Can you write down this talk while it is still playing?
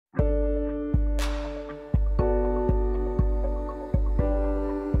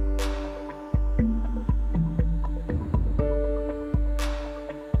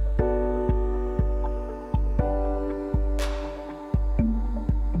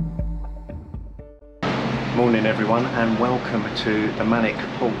Morning everyone, and welcome to the manic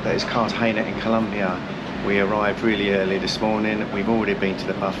port that is Cartagena in Colombia. We arrived really early this morning. We've already been to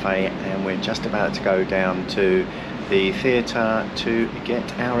the buffet and we're just about to go down to the theatre to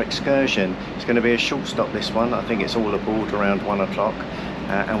get our excursion. It's going to be a short stop, this one. I think it's all aboard around 1 o'clock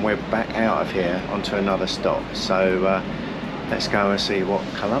and we're back out of here onto another stop. So let's go and see what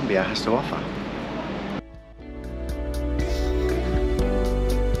Colombia has to offer.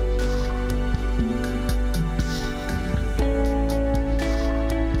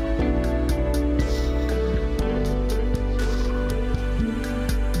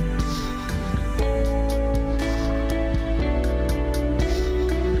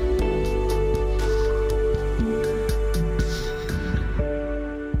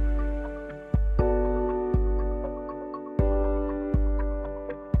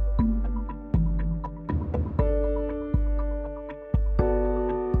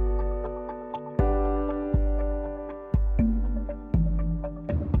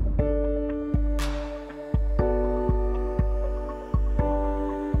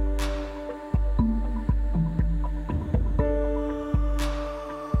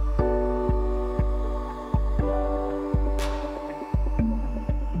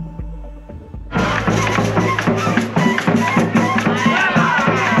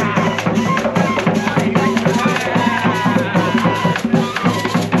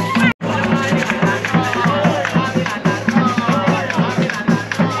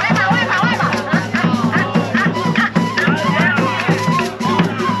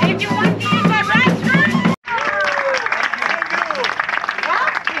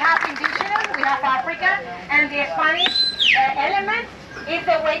 Is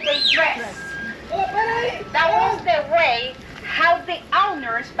the way they dress. That was the way how the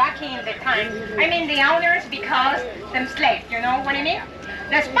owners back in the time, I mean the owners because them slaves, you know what I mean?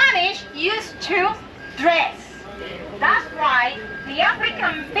 The Spanish used to dress. That's why the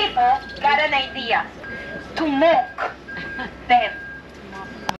African people got an idea to mock them.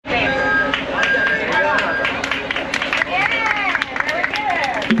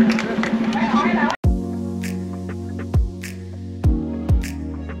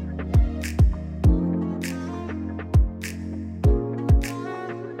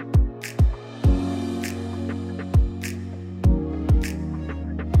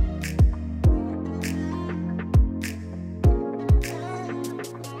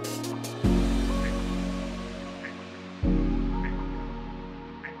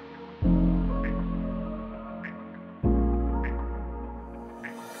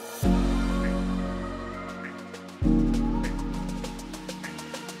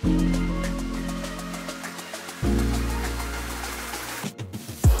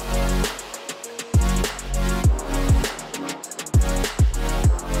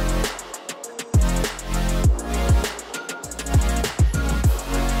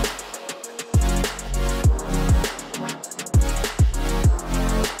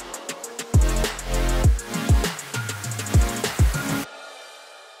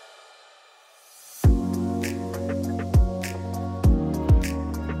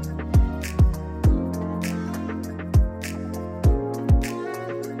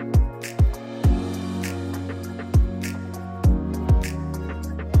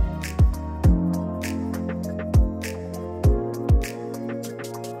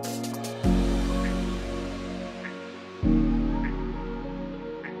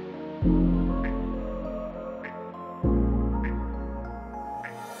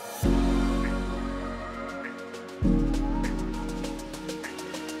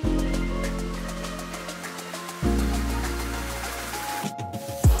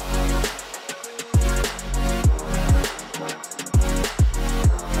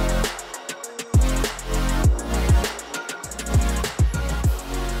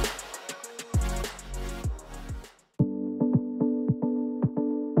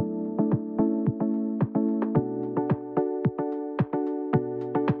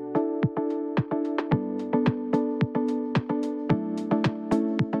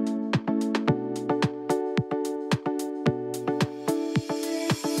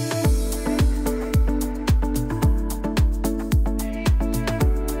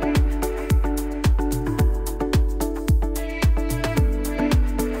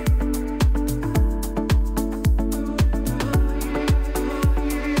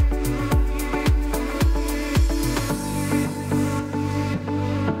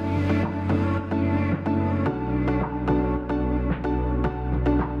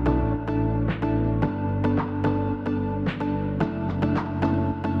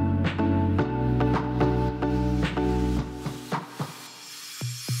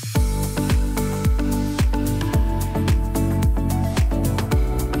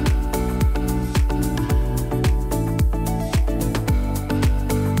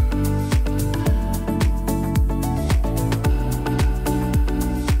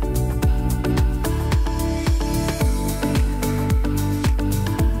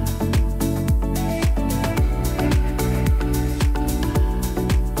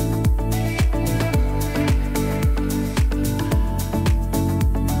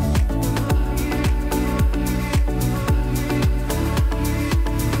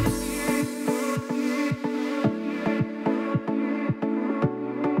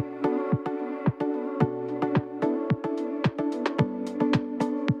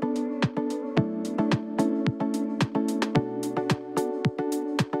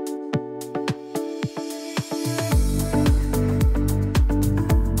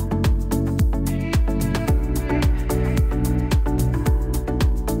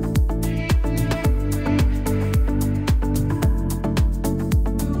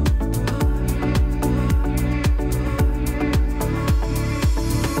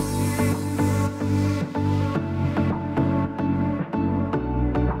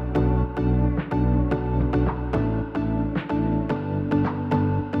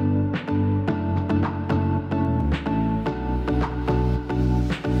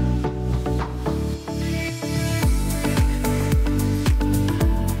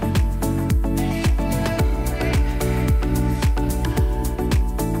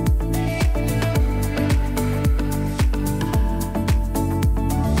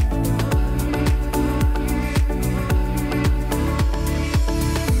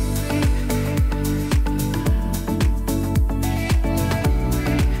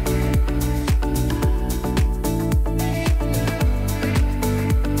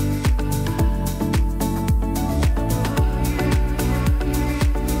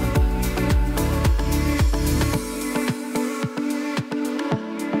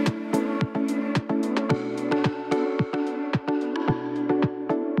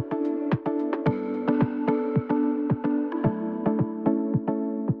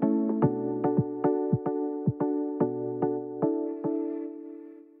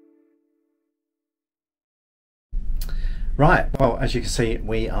 Right, well, as you can see,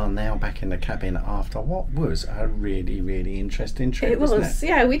 we are now back in the cabin after what was a really interesting trip. Wasn't it?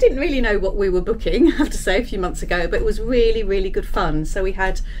 Yeah. We didn't really know what we were booking, I have to say, a few months ago, but it was really good fun. So we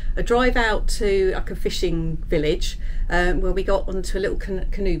had a drive out to like a fishing village where we got onto a little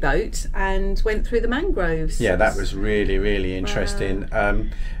canoe boat and went through the mangroves. Yeah, that was really interesting.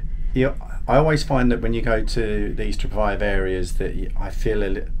 I always find that when you go to these deprived areas that I feel a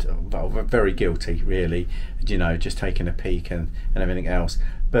little, very guilty, really, you know, just taking a peek and everything else.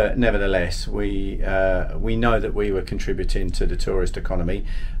 But nevertheless, we know that we were contributing to the tourist economy,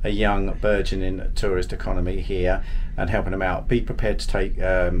 a young burgeoning tourist economy here, and helping them out. Be prepared to take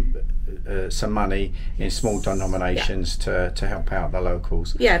some money in small denominations to help out the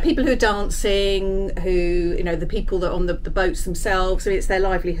locals. Yeah, people who are dancing, who, you know, the people that are on the boats themselves. I mean, it's their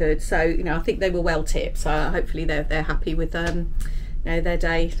livelihood. So, you know, I think they were well tipped. So hopefully they're happy with you know, their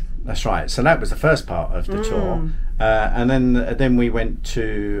day. That's right. So that was the first part of the tour, and then we went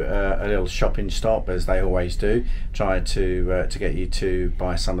to a little shopping stop, as they always do, tried to get you to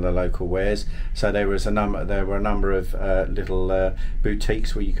buy some of the local wares. So there were a number of little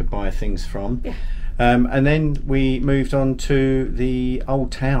boutiques where you could buy things from. Yeah. And then we moved on to the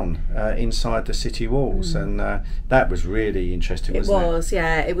old town inside the city walls, and that was really interesting, wasn't it? It was,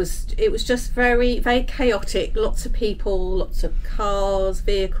 yeah. It was just very chaotic. Lots of people, lots of cars,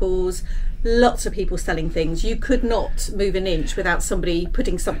 vehicles, lots of people selling things. You could not move an inch without somebody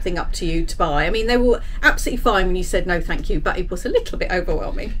putting something up to you to buy. I mean, they were absolutely fine when you said no thank you, but it was a little bit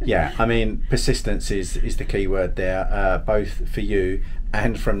overwhelming. Yeah, I mean, persistence is the key word there, both for you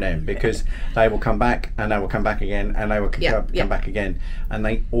and from them, because they will come back and they will come back again and they will come back again, and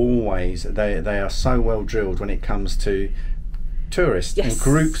they are so well drilled when it comes to tourists and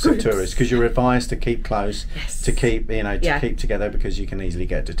groups of tourists, because you're advised to keep close, to keep keep together, because you can easily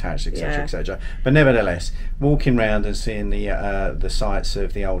get detached, etc. etc. But nevertheless, walking around and seeing the sights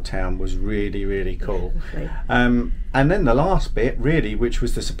of the old town was really cool. And then the last bit, really, which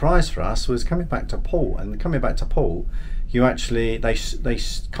was the surprise for us, was coming back to port. And coming back to port, you actually they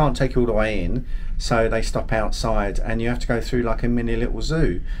can't take you all the way in, so they stop outside and you have to go through like a mini little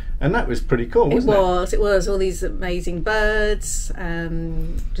zoo, and that was pretty cool, wasn't it? It was all these amazing birds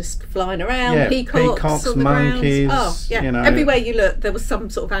just flying around, peacocks, monkeys, you know, everywhere you look there was some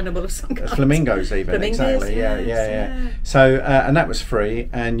sort of animal of some kind. Flamingos even. Exactly. Yeah. So and that was free,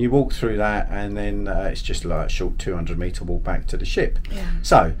 and you walk through that, and then it's just like a short 200-meter walk back to the ship.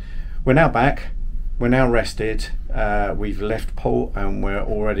 So we're now back. We're now rested, we've left port, and we're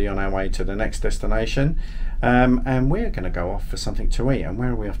already on our way to the next destination, and we're going to go off for something to eat. And where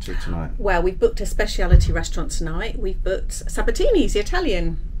are we off to tonight? Well, we've booked a speciality restaurant tonight. We've booked Sabatini's, the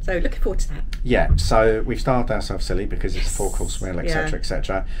Italian, so looking forward to that. Yeah, so we've starved ourselves silly because it's a 4-course meal, etc.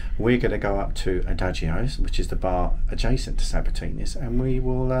 etc. We're going to go up to Adagio's, which is the bar adjacent to Sabatini's, and we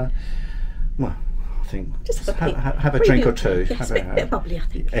will well, I think just have a drink or two. Yes, a bit bubbly, I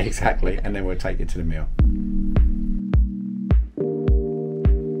think. Exactly, and then we'll take it to the meal.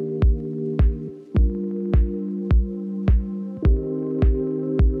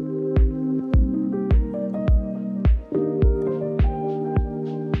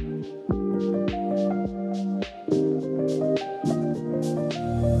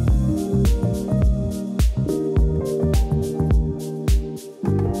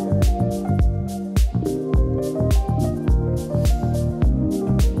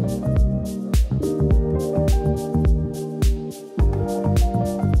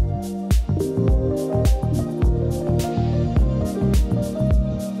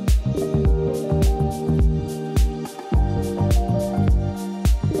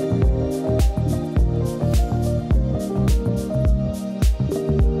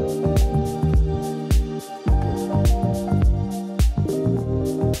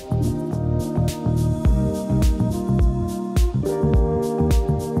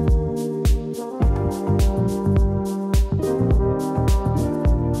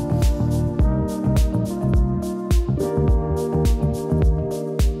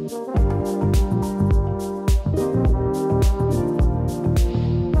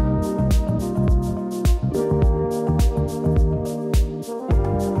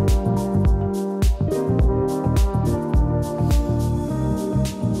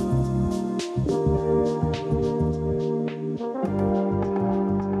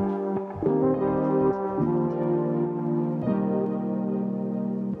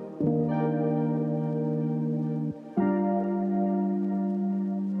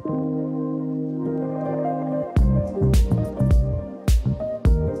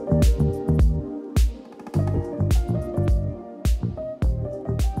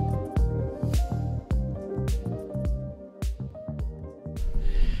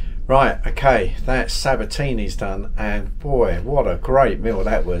 Right, okay, that's Sabatini's done, and boy, what a great meal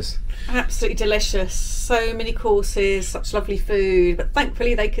that was. Absolutely delicious. So many courses, such lovely food, but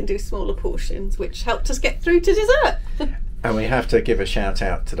thankfully they can do smaller portions, which helped us get through to dessert. And we have to give a shout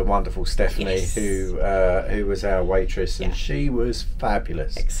out to the wonderful Stephanie, Yes. who was our waitress, and she was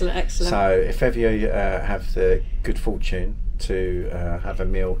fabulous. Excellent, excellent. So if ever you have the good fortune to have a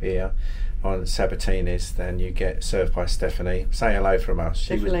meal here on Sabatini's, then you get served by Stephanie. Say hello from us. She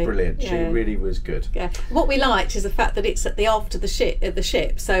Definitely. was brilliant. She Yeah. really was good. Yeah. What we liked is the fact that it's at the after the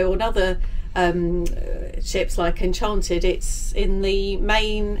ship. So on other ships like Enchanted, it's in the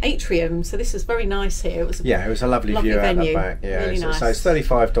main atrium. So this is very nice here. It was Yeah, it was a lovely view out the venue. back. Yeah, Really so nice. it's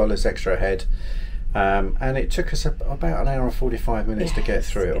 $35 extra a head. And it took us about an hour and 45 minutes to get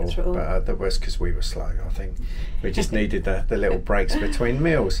through it all. But that was because we were slow. I think we just needed the little breaks between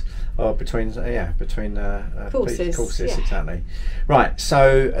meals, or between Courses, yeah. exactly. Right,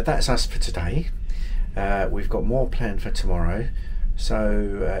 so that's us for today. We've got more planned for tomorrow.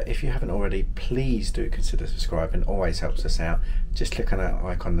 So if you haven't already, please do consider subscribing. Always helps us out. Just click on that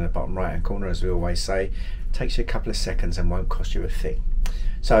icon in the bottom right hand corner, as we always say. Takes you a couple of seconds and won't cost you a thing.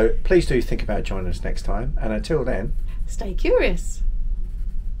 So please do think about joining us next time, and until then, Stay curious.